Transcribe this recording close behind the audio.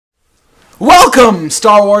Welcome,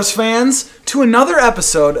 Star Wars fans, to another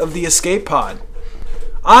episode of the Escape Pod.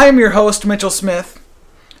 I am your host, Mitchell Smith,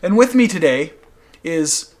 and with me today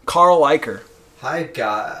is Carl Eicher. Hi,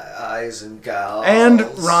 guys and gals.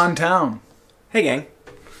 And Ron Town. Hey, gang.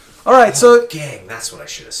 All right, so gang, that's what I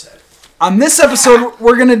should have said. On this episode,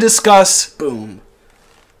 we're going to discuss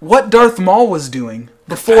what Darth Maul was doing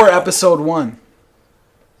before Episode 1.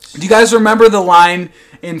 Do you guys remember the line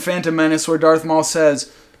in Phantom Menace where Darth Maul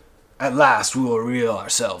says, "At last we will reveal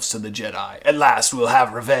ourselves to the Jedi. At last we'll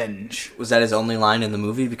have revenge." Was that his only line in the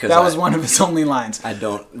movie? Because that was one of his only lines. I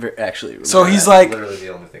don't actually remember. So he's like, literally the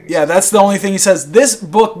only thing. Yeah, that's the only thing he says. This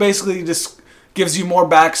book basically just gives you more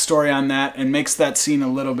backstory on that and makes that scene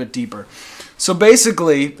a little bit deeper. So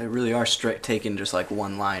basically, they really are taking just like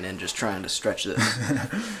one line and just trying to stretch this.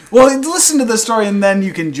 Well, listen to the story and then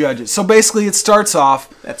you can judge it. So basically, it starts off.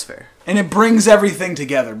 That's fair. And it brings everything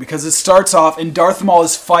together because it starts off and Darth Maul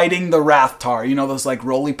is fighting the Rathtar. You know those like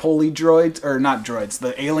roly-poly droids? Or not droids,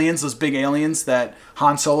 the aliens, those big aliens that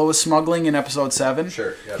Han Solo was smuggling in Episode 7.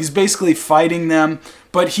 Sure, yep. He's basically fighting them,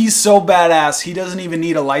 but he's so badass, he doesn't even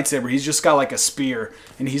need a lightsaber. He's just got like a spear,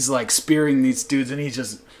 and he's like spearing these dudes, and he's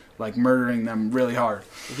just like murdering them really hard.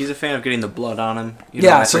 He's a fan of getting the blood on him.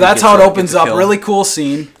 Yeah, so that's how it opens up. Really cool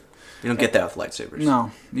scene. You don't get that with lightsabers.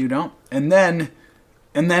 No, you don't. And then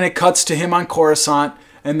it cuts to him on Coruscant,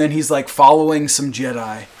 and then he's like following some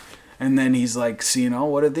Jedi. And then he's like, seeing, oh,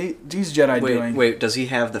 what are these Jedi doing? Wait, does he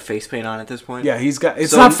have the face paint on at this point? Yeah, he's got.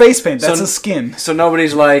 It's not face paint. That's his skin. So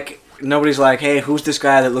nobody's like, hey, who's this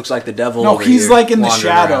guy that looks like the devil? No, over he's here like in the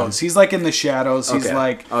shadows. around? He's like in the shadows. Okay. He's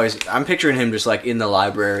like. Oh, I'm picturing him just like in the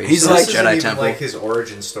library. He's so like this Jedi isn't even temple. like his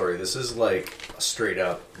origin story. This is like straight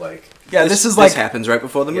up like. Yeah, this is like happens right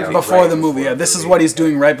before the movie. Yeah, before right the movie. before Yeah, the this is movie. what he's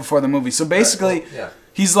doing right before the movie. So basically, Right, well, yeah.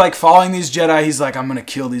 he's like following these Jedi. He's like, I'm gonna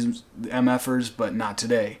kill these MFers, but not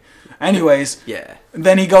today. Anyways, Yeah.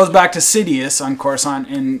 then he goes back to Sidious on Coruscant,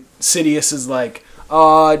 and Sidious is like,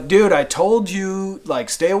 dude, I told you, like,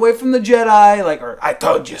 stay away from the Jedi, like, or I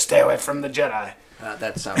told you, stay away from the Jedi.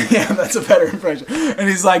 That sounds. Yeah, that's a better impression. And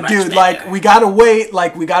he's like, dude, better. like, we gotta wait,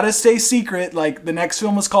 like, we gotta stay secret. Like, the next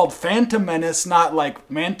film is called Phantom Menace, not like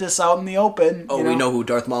Mantis out in the open. Oh, we know who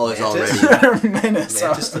Darth Maul is Mantis? already. Menace.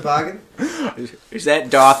 Mantis toboggan? Is that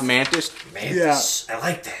Darth Mantis? Mantis. I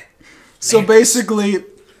like that. So basically,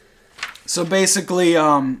 so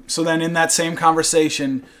then in that same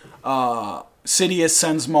conversation, Sidious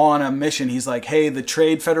sends Maul on a mission. He's like, hey, the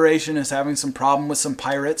Trade Federation is having some problem with some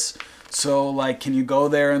pirates. So, like, can you go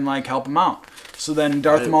there and, like, help them out? So then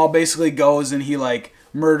Darth Maul basically goes and he, like,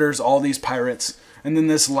 murders all these pirates. And then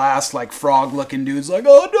this last, like, frog-looking dude's like,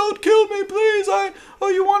 oh, don't kill me, please.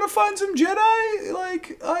 You want to find some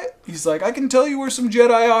Jedi? He's like, I can tell you where some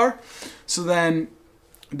Jedi are. So then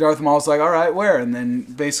Darth Maul's like, all right, where? And then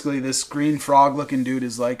basically this green frog-looking dude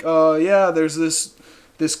is like, yeah, there's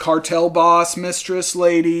this cartel boss mistress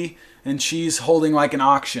lady, and she's holding, like, an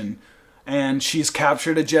auction. And she's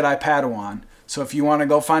captured a Jedi Padawan. So if you want to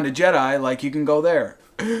go find a Jedi, like, you can go there.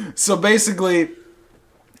 So basically,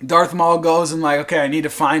 Darth Maul goes and like, okay, I need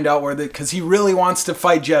to find out because he really wants to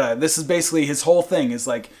fight Jedi. This is basically his whole thing. Is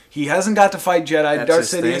like, he hasn't got to fight Jedi. That's Darth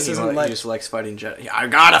his thing? Sidious isn't like. He just likes fighting Jedi. Yeah, I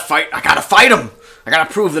gotta fight him. I gotta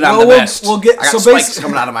prove that I'm Well, the best. we'll get- I got so spikes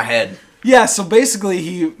coming out of my head. Yeah, so basically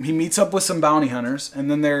he meets up with some bounty hunters,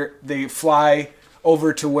 and then they fly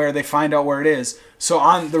over to where they find out where it is. So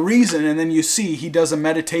on the reason, and then you see he does a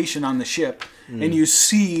meditation on the ship, and you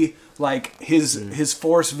see like his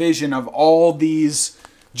force vision of all these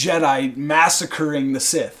Jedi massacring the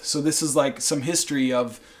Sith. So this is like some history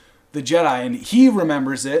of the Jedi, and he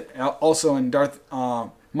remembers it also in Darth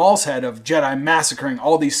Maul's head of Jedi massacring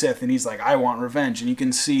all these Sith, and he's like, I want revenge. And you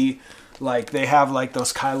can see like they have like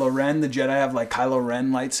those Kylo Ren, the Jedi have like Kylo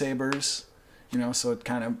Ren lightsabers. You know, so it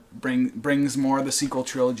kind of brings more of the sequel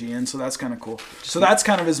trilogy in, so that's kind of cool. So that's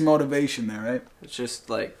kind of his motivation there, right? It's just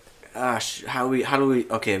like, how do we?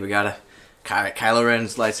 Okay, we gotta. Kylo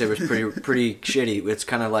Ren's lightsaber is pretty shitty. It's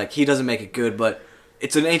kind of like he doesn't make it good, but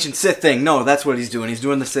it's an ancient Sith thing. No, that's what he's doing. He's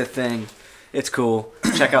doing the Sith thing. It's cool.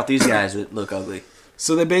 Check out these guys that look ugly.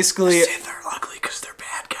 So they basically The Sith are ugly because they're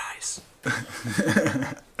bad guys.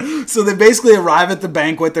 So they basically arrive at the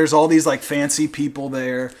banquet. There's all these like fancy people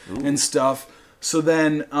there and stuff. So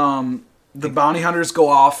then the bounty hunters go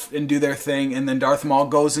off and do their thing, and then Darth Maul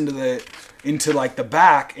goes into like the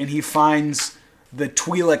back, and he finds the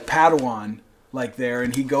Twi'lek Padawan like there,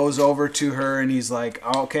 and he goes over to her, and he's like,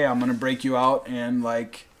 oh, okay, I'm gonna break you out, and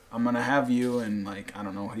like I'm gonna have you, and like I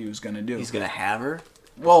don't know what he was gonna do. He's gonna have her.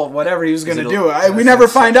 well, whatever he was going to it do. a- We never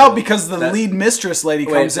find out because the lead mistress lady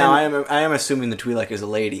comes in. Now I am assuming the Twi'lek is a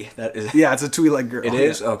lady. That is. Yeah, it's a Twi'lek girl. It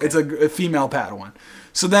is? Yeah. Okay. It's a female Padawan.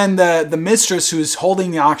 So then the mistress who's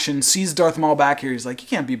holding the auction sees Darth Maul back here. He's like, you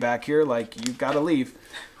can't be back here. Like, you've got to leave.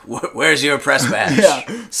 Where's your press badge?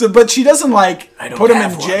 Yeah. So, but she doesn't like don't put him in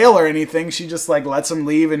have one. jail or anything. She just like lets him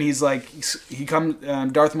leave, and he's like,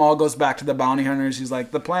 Darth Maul goes back to the bounty hunters. He's like,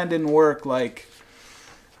 the plan didn't work. Like,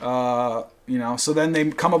 you know. So then they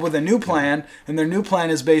come up with a new plan, and their new plan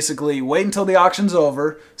is basically wait until the auction's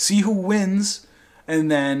over, see who wins, and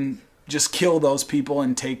then just kill those people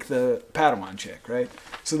and take the Padawan chick, right?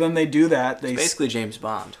 So then they do that. They Basically James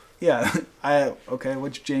Bond. yeah. Okay.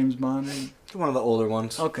 Which James Bond? One of the older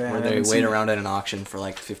ones. Okay, I Where they haven't wait seen around at an auction for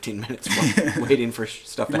like 15 minutes waiting for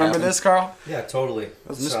stuff to Remember happen. this, Carl? Yeah, totally.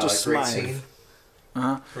 was It's, Mr. great Smythe.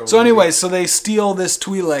 scene. So anyway, so they steal this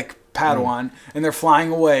Twi'lek Padawan and they're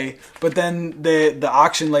flying away, but then the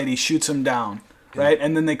auction lady shoots him down, right?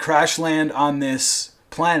 And then they crash land on this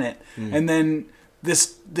planet, and then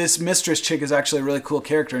this mistress chick is actually a really cool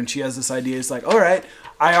character, and she has this idea. It's like, all right,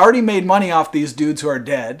 I already made money off these dudes who are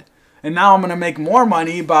dead, and now I'm gonna make more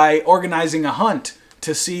money by organizing a hunt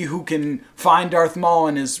to see who can find Darth Maul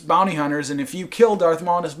and his bounty hunters. And if you kill Darth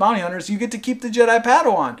Maul and his bounty hunters, you get to keep the Jedi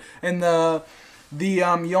Padawan. And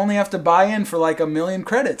you only have to buy in for like 1 million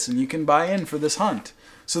credits, and you can buy in for this hunt.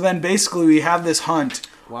 So then basically we have this hunt.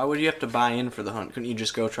 Why would you have to buy in for the hunt? Couldn't you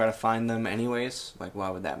just go try to find them anyways? Like, why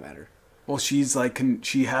would that matter? Well, she's like,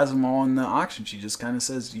 she has them all in the auction. She just kind of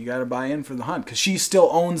says, you got to buy in for the hunt. Because she still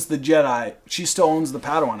owns the Jedi. She still owns the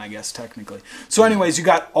Padawan, I guess, technically. So anyways, you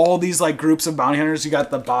got all these like groups of bounty hunters. You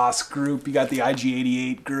got the Boss group. You got the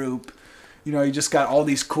IG-88 group. You know, you just got all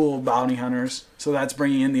these cool bounty hunters. So that's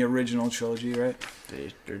bringing in the original trilogy, right?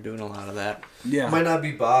 They're doing a lot of that. Yeah. It might not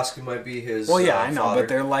be Bosk. It might be his. Well, yeah, I know, father. but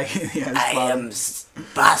they're like, yeah, his father.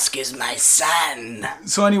 Bosk is my son.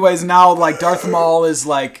 So anyways, now like Darth Maul is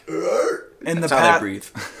like in the That's how they breathe.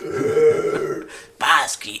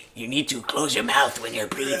 Bosk, you need to close your mouth when you're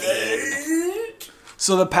breathing.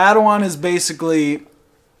 So the Padawan is basically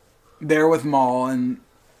there with Maul, and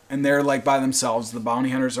they're like by themselves. The bounty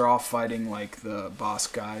hunters are off fighting like the boss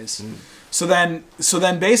guys. So then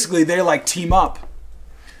basically they like team up.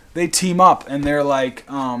 They team up and they're like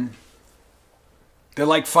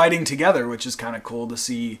fighting together, which is kind of cool to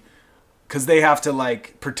see, because they have to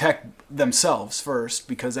like protect themselves first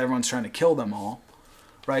because everyone's trying to kill them all,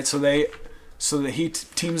 right? So he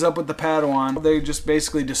teams up with the Padawan. They just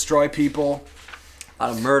basically destroy people. A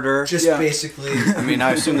lot of murder. Just Yeah. basically. I mean,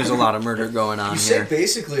 I assume there's a lot of murder going on You here. say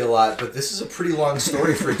basically a lot, but this is a pretty long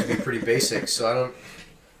story for it to be pretty basic. So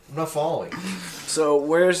I'm not following. So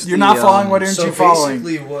where's You're not following. What aren't So you following?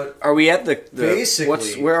 basically, what? Are we at the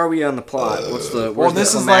Basically. where are we on the plot? What's the Well, where's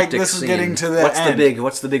this the is like- climactic this is scene? getting to the what's end.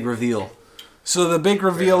 What's the big reveal? So the big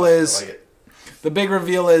reveal I is like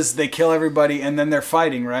it. they kill everybody and then they're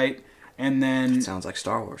fighting, right? And then Sounds like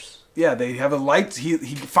Star Wars. yeah, they have a light. He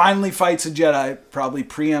finally fights a Jedi, probably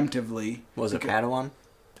preemptively. Was it Padawan?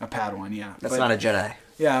 A Padawan, yeah. That's But- not a Jedi.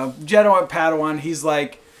 Yeah, Jedi Padawan. He's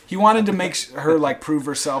like he wanted to make her like prove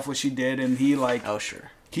herself, which she did, and he like Oh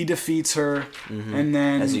sure. he defeats her, and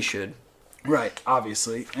then As he should. right,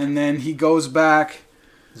 obviously, and then he goes back.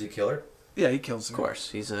 Does he kill her? Yeah, he kills her. Of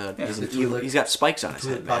course, he's an Is it evil. Twi'lek? He's got spikes on his Twi'lek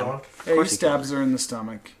head, man. Padawan? Yeah, he course he stabs kills her in the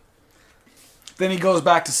stomach. Then he goes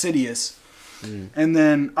back to Sidious. And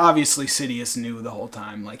then, obviously, Sidious knew the whole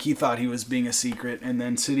time. Like, he thought he was being a secret. And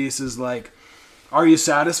then Sidious is like, are you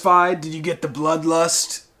satisfied? Did you get the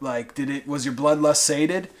bloodlust? Like, was your bloodlust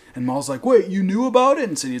sated? And Maul's like, wait, you knew about it?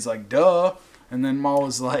 And Sidious like, duh. And then Maul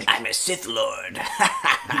was like... I'm a Sith Lord.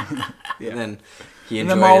 Yeah. And then he And enjoyed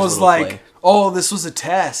then Maul his was little like, play. oh, this was a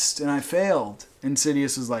test, and I failed. And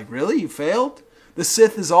Sidious was like, really? You failed? The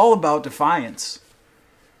Sith is all about defiance.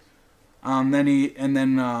 Then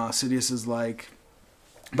Sidious is like,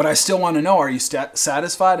 but I still want to know, are you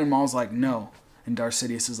satisfied? And Maul's like, no. And Darth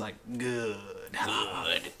Sidious is like, good.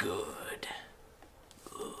 Good.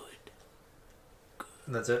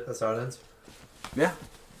 And that's it. That's how it ends. Yeah.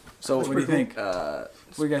 So What do you think? Uh,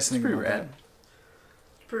 What do you guys think pretty about rad. that?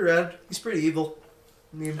 It's pretty rad. He's pretty evil.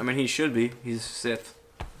 I mean, he should be. He's Sith,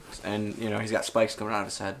 and he's got spikes coming out of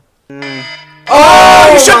his head. Oh,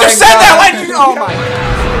 You shouldn't have said that. Why did you? Oh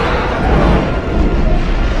my.